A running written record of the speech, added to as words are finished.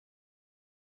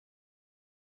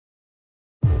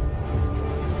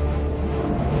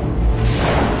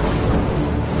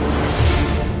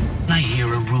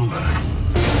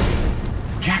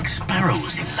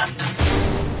Studios in London.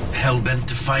 Hell-bent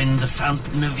to find the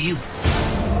fountain of youth.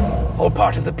 All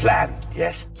part of the plan,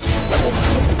 yes?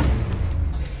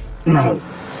 No.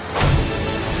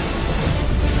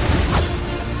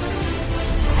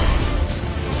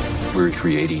 We're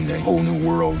creating a whole new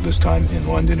world, this time in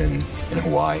London and in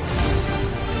Hawaii.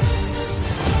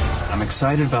 I'm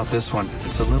excited about this one.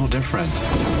 It's a little different.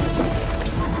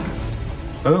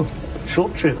 Oh,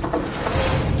 short trip.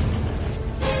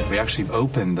 We actually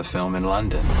opened the film in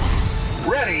London.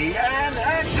 Ready and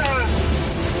action!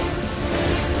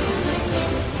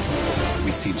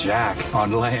 We see Jack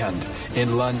on land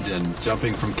in London,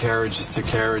 jumping from carriages to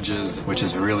carriages, which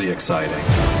is really exciting.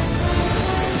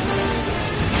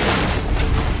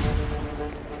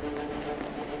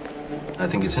 I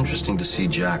think it's interesting to see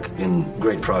Jack in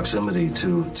great proximity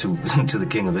to the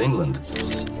King of England.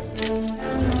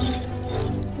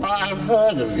 I've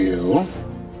heard of you,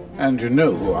 and you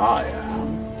know who I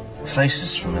am. Face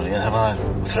is familiar. Have I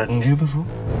threatened you before?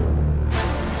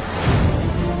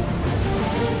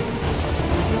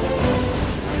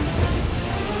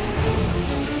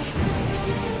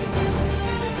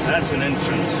 That's an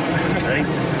entrance, eh?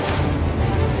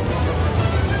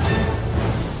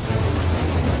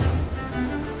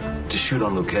 To shoot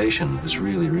on location is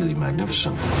really, really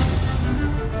magnificent.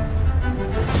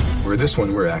 Where this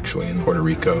one, we're actually in Puerto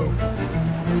Rico.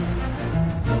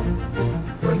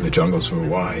 We're in the jungles of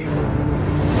Hawaii.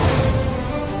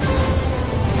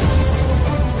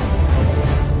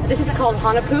 This is called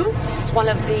Hanapu. It's one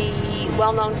of the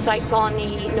well-known sites on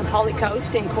the Nepali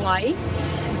coast in Kauai.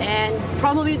 And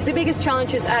probably the biggest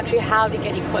challenge is actually how to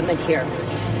get equipment here,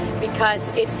 because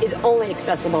it is only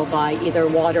accessible by either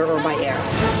water or by air.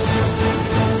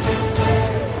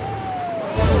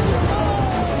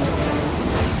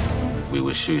 We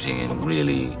were shooting in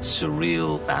really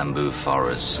surreal bamboo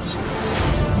forests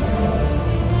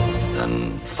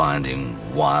and finding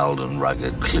wild and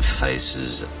rugged cliff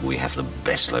faces. We have the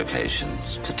best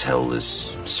locations to tell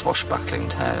this swashbuckling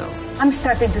tale. I'm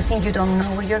starting to think you don't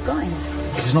know where you're going.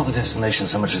 It is not the destination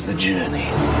so much as the journey.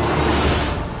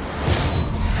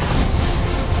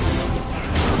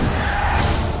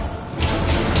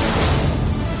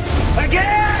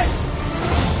 Again!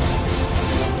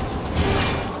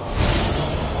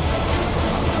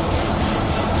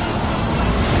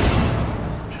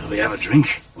 Shall we have a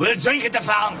drink? We'll drink at the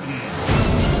fountain.